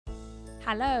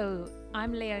Hello,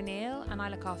 I'm Leigh O'Neill and I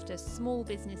look after small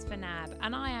business for NAB,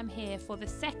 and I am here for the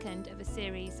second of a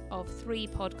series of 3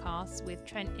 podcasts with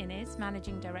Trent Innes,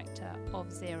 Managing Director of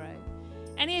Xero.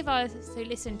 Any of us who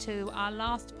listened to our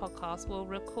last podcast will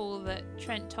recall that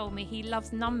Trent told me he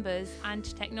loves numbers and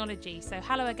technology. So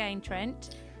hello again,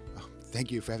 Trent. Oh, thank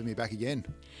you for having me back again.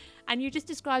 And you just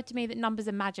described to me that numbers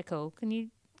are magical. Can you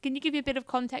give me a bit of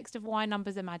context of why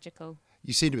numbers are magical?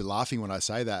 You seem to be laughing when I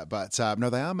say that, but no,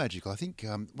 they are magical. I think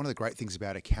one of the great things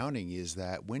about accounting is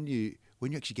that when you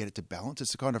actually get it to balance,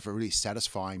 it's a kind of a really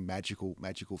satisfying, magical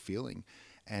feeling.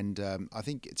 And I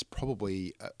think it's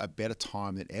probably a better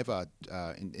time than ever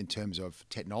in terms of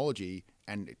technology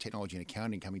and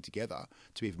accounting coming together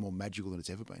to be even more magical than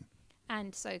it's ever been.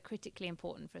 And so critically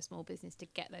important for a small business to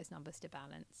get those numbers to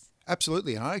balance.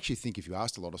 Absolutely. And I actually think if you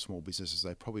asked a lot of small businesses,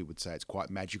 they probably would say it's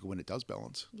quite magical when it does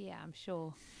balance. Yeah, I'm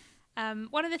sure.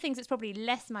 One of the things that's probably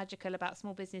less magical about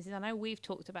small businesses, I know we've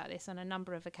talked about this on a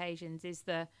number of occasions, is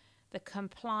the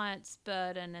compliance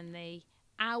burden and the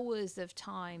hours of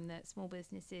time that small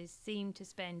businesses seem to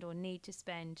spend or need to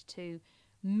spend to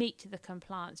meet the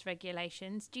compliance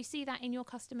regulations. Do you see that in your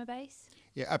customer base?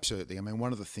 Yeah, absolutely. I mean,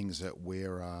 one of the things that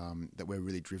we're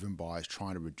really driven by is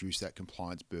trying to reduce that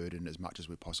compliance burden as much as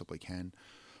we possibly can.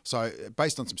 So,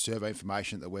 based on some survey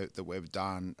information that we've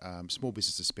done, small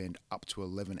businesses spend up to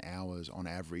 11 hours on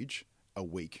average a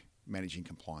week managing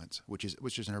compliance, which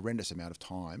is a horrendous amount of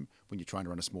time when you're trying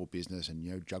to run a small business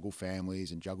and juggle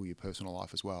families and juggle your personal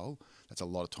life as well. That's a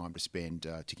lot of time to spend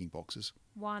ticking boxes.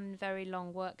 One very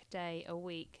long work day a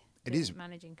week. It is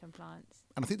managing compliance.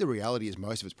 And I think the reality is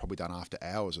most of it's probably done after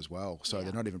hours as well. So Yeah.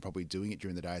 They're not even probably doing it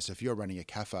during the day. So if you're running a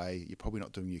cafe, you're probably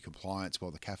not doing your compliance while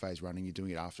the cafe is running. You're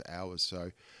doing it after hours. So,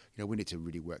 we need to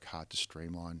really work hard to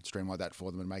streamline that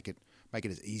for them and make it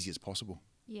as easy as possible.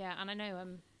 Yeah, and I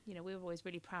know we're always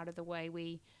really proud of the way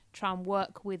we try and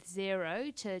work with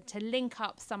Xero to link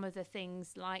up some of the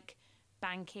things like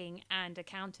banking and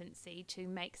accountancy to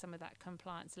make some of that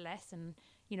compliance less. And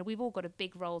we've all got a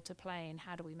big role to play in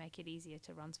how do we make it easier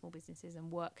to run small businesses and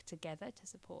work together to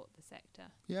support the sector.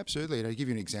 Yeah, absolutely. And I'll give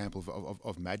you an example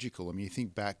of magical. I mean, you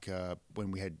think back when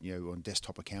we had, on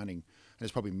desktop accounting, and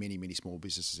there's probably many small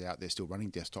businesses out there still running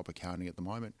desktop accounting at the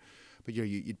moment. But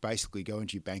you'd basically go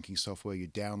into your banking software,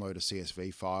 you'd download a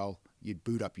CSV file, you'd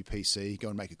boot up your PC, go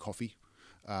and make a coffee.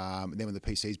 And then when the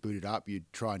PC's booted up,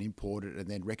 you'd try and import it and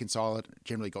then reconcile it. It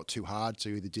generally got too hard, so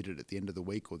you either did it at the end of the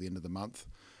week or the end of the month.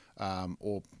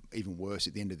 Or even worse,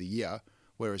 at the end of the year.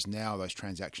 Whereas now those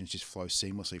transactions just flow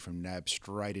seamlessly from NAB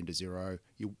straight into Xero,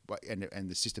 and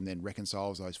the system then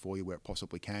reconciles those for you where it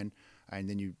possibly can, and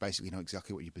then you basically know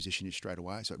exactly what your position is straight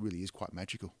away. So it really is quite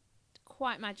magical.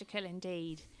 Quite magical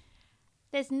indeed.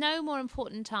 There's no more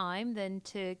important time than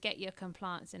to get your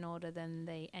compliance in order than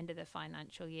the end of the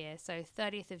financial year. So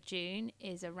 30th of June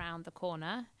is around the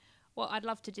corner. What I'd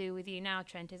love to do with you now,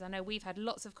 Trent, is I know we've had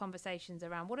lots of conversations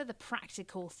around what are the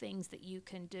practical things that you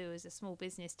can do as a small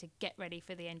business to get ready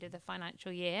for the end of the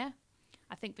financial year.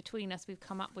 I think between us we've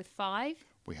come up with 5.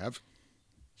 We have.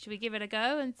 Should we give it a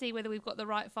go and see whether we've got the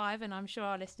right 5? And I'm sure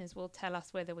our listeners will tell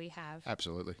us whether we have.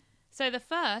 Absolutely. So the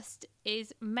first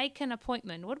is make an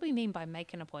appointment. What do we mean by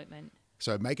make an appointment?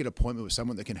 So make an appointment with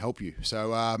someone that can help you.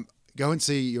 So go and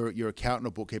see your accountant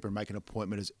or bookkeeper and make an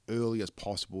appointment as early as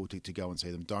possible to go and see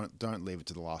them. Don't leave it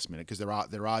to the last minute, because there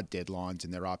are deadlines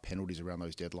and there are penalties around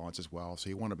those deadlines as well. So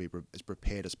you want to be as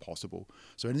prepared as possible.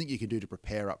 So anything you can do to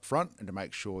prepare up front and to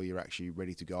make sure you're actually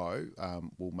ready to go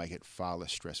will make it far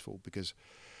less stressful, because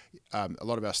a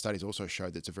lot of our studies also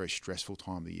showed that it's a very stressful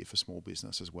time of the year for small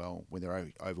business as well, when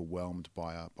they're overwhelmed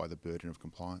by the burden of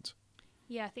compliance.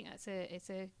 Yeah, I think it's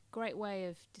a great way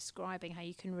of describing how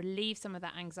you can relieve some of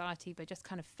that anxiety by just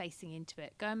kind of facing into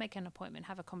it. Go and make an appointment,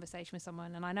 have a conversation with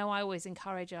someone. And I know I always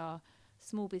encourage our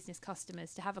small business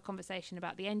customers to have a conversation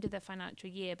about the end of the financial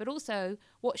year, but also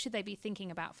what should they be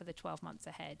thinking about for the 12 months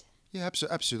ahead. Yeah,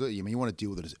 absolutely. I mean, you want to deal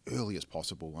with it as early as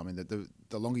possible. I mean,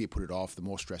 the longer you put it off, the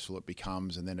more stressful it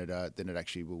becomes, and then it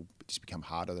actually will just become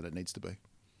harder than it needs to be.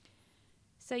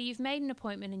 So you've made an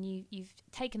appointment and you've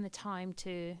taken the time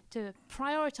to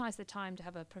prioritise the time to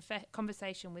have a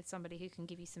conversation with somebody who can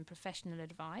give you some professional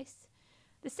advice.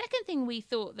 The second thing we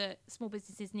thought that small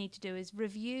businesses need to do is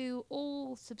review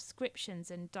all subscriptions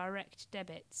and direct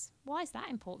debits. Why is that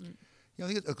important? I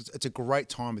think it's a great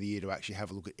time of the year to actually have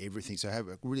a look at everything. So have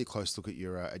a really close look at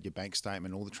your bank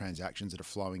statement, all the transactions that are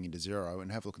flowing into Xero,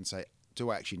 and have a look and say, do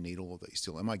I actually need all of these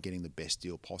still? Am I getting the best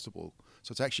deal possible?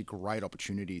 So it's actually a great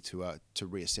opportunity to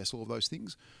reassess all of those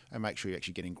things and make sure you're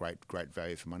actually getting great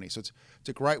value for money. So it's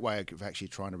a great way of actually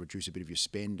trying to reduce a bit of your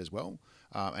spend as well.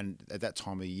 And at that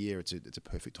time of the year, it's a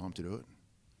perfect time to do it.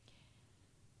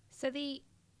 So the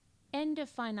end of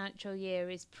financial year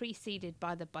is preceded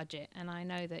by the budget, and I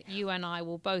know that you and I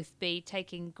will both be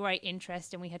taking great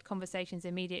interest, and we had conversations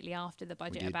immediately after the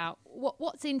budget about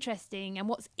what's interesting and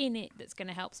what's in it that's going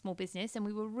to help small business. And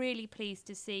we were really pleased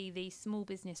to see the small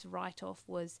business write-off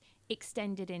was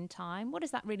extended in time. What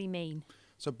does that really mean?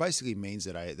 So it basically means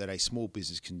that a small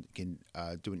business can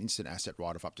do an instant asset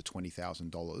write-off up to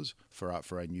 $20,000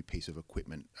 for a new piece of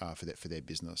equipment for their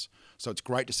business. So it's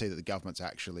great to see that the government's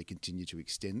actually continued to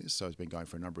extend this. So it's been going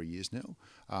for a number of years now,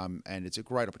 and it's a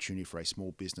great opportunity for a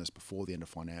small business before the end of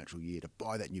financial year to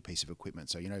buy that new piece of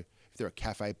equipment. So if they're a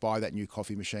cafe, buy that new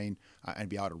coffee machine and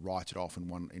be able to write it off in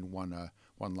one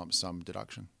lump sum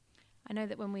deduction. I know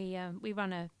that when we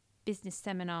run a business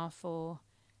seminar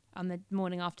on the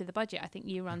morning after the budget, I think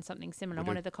you run something similar.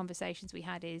 One of the conversations we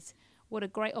had is what a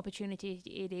great opportunity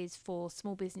it is for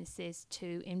small businesses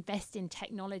to invest in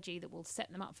technology that will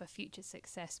set them up for future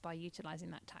success by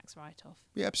utilising that tax write-off.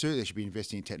 Yeah, absolutely. They should be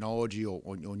investing in technology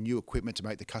or new equipment to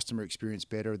make the customer experience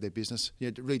better of their business.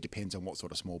 It really depends on what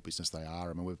sort of small business they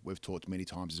are. I mean, we've talked many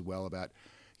times as well about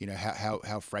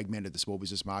how fragmented the small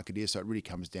business market is. So it really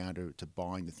comes down to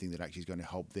buying the thing that actually is going to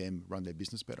help them run their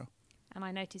business better. And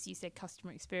I noticed you said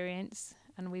customer experience,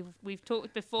 and we've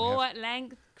talked before at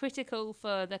length, critical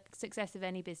for the success of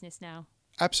any business now.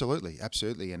 Absolutely.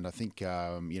 And I think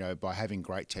by having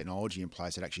great technology in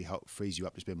place, it actually frees you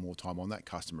up to spend more time on that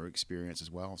customer experience as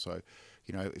well. So,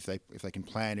 if they can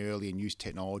plan early and use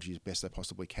technology as best they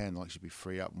possibly can, they'll actually be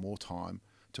free up more time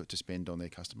to spend on their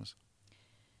customers.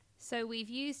 So we've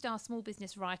used our small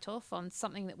business write-off on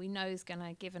something that we know is going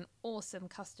to give an awesome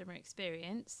customer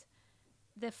experience.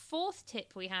 The fourth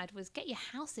tip we had was get your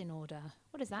house in order.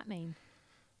 What does that mean?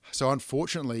 So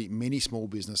unfortunately, many small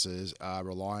businesses are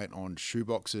reliant on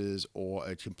shoeboxes or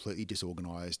are completely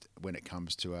disorganised when it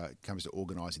comes to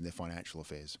organising their financial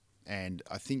affairs. And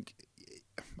I think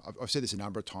I've said this a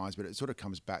number of times, but it sort of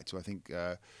comes back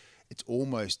to it's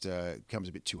almost comes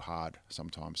a bit too hard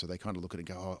sometimes. So they kind of look at it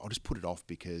and go, I'll just put it off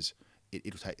because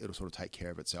it'll sort of take care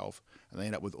of itself. And they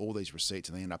end up with all these receipts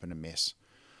and they end up in a mess.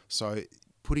 So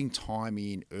putting time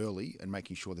in early and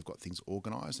making sure they've got things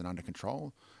organised and under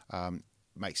control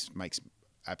makes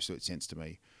absolute sense to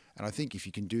me. And I think if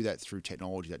you can do that through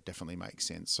technology, that definitely makes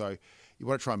sense. So you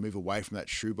want to try and move away from that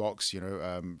shoebox,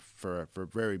 for a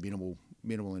very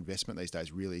minimal investment these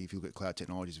days. Really, if you look at cloud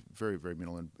technology, it's very, very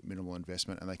minimal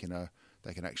investment, and they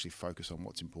can actually focus on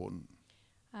what's important.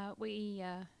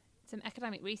 Some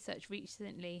academic research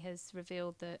recently has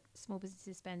revealed that small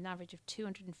businesses spend an average of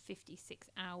 256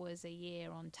 hours a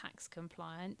year on tax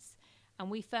compliance. And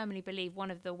we firmly believe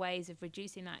one of the ways of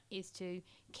reducing that is to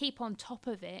keep on top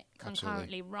of it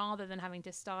concurrently. Absolutely. Rather than having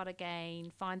to start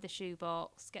again, find the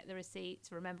shoebox, get the receipts,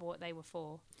 remember what they were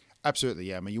for. Absolutely,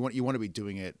 yeah. I mean, you want to be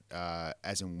doing it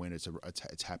as and when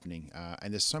it's happening,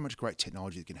 and there's so much great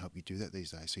technology that can help you do that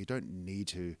these days. So you don't need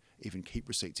to even keep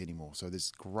receipts anymore. So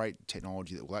there's great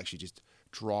technology that will actually just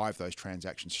drive those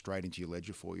transactions straight into your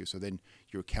ledger for you. So then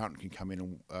your accountant can come in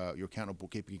and your accountant or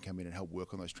bookkeeper can come in and help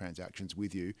work on those transactions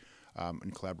with you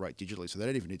and collaborate digitally. So they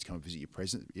don't even need to come and visit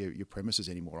your premises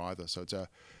anymore either. So it's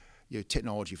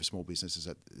technology for small businesses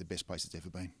at the best place it's ever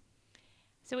been.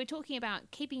 So we're talking about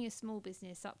keeping your small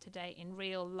business up to date in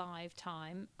real live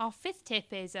time. Our fifth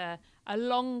tip is a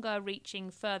longer reaching,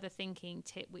 further thinking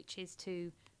tip, which is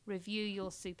to review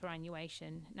your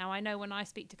superannuation. Now, I know when I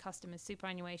speak to customers,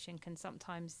 superannuation can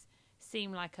sometimes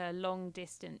seem like a long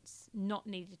distance, not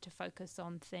needed to focus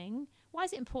on thing. Why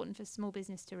is it important for small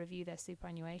business to review their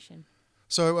superannuation?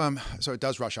 So it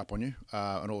does rush up on you,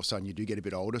 and all of a sudden you do get a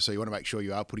bit older. So you want to make sure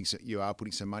you are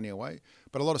putting some money away.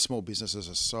 But a lot of small businesses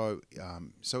are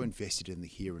so invested in the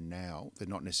here and now, they're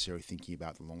not necessarily thinking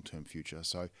about the long-term future.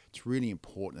 So it's really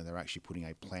important that they're actually putting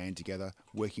a plan together,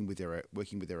 working with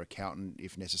their accountant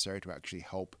if necessary to actually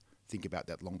help think about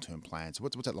that long-term plan. So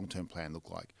what's that long-term plan look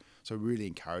like? So really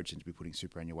encourage them to be putting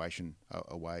superannuation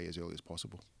away as early as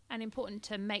possible. And important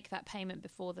to make that payment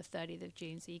before the 30th of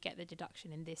June so you get the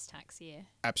deduction in this tax year.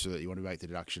 Absolutely. You want to make the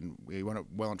deduction. You want it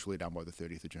well and truly done by the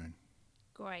 30th of June.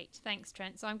 Great. Thanks,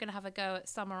 Trent. So I'm going to have a go at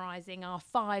summarising our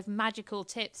 5 magical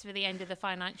tips for the end of the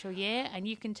financial year, and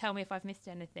you can tell me if I've missed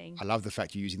anything. I love the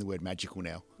fact you're using the word magical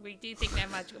now. We do think they're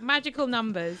magical. Magical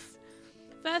numbers.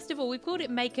 First of all, we've called it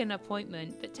make an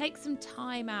appointment, but take some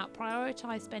time out.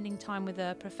 Prioritise spending time with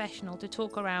a professional to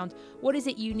talk around what is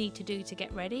it you need to do to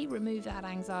get ready, remove that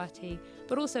anxiety,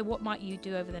 but also what might you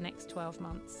do over the next 12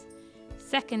 months.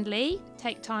 Secondly,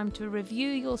 take time to review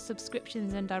your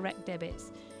subscriptions and direct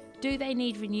debits. Do they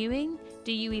need renewing?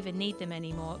 Do you even need them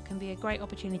anymore? It can be a great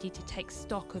opportunity to take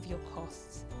stock of your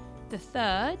costs. The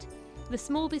third, The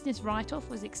small business write-off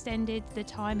was extended the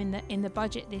time in the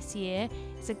budget this year.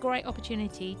 It's a great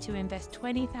opportunity to invest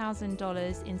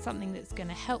 $20,000 in something that's going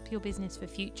to help your business for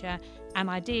future and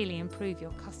ideally improve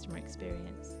your customer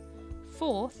experience.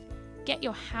 Fourth, get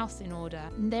your house in order.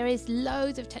 There is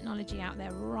loads of technology out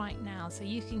there right now, so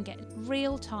you can get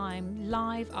real-time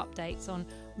live updates on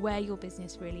where your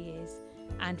business really is.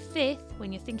 And fifth,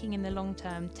 when you're thinking in the long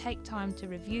term, take time to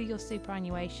review your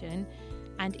superannuation,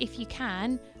 and if you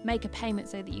can, make a payment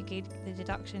so that you get the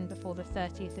deduction before the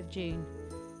 30th of June.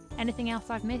 Anything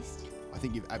else I've missed? I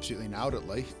think you've absolutely nailed it,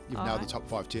 Leigh. You've nailed the top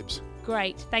 5 tips.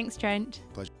 Great. Thanks, Trent.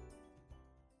 Pleasure.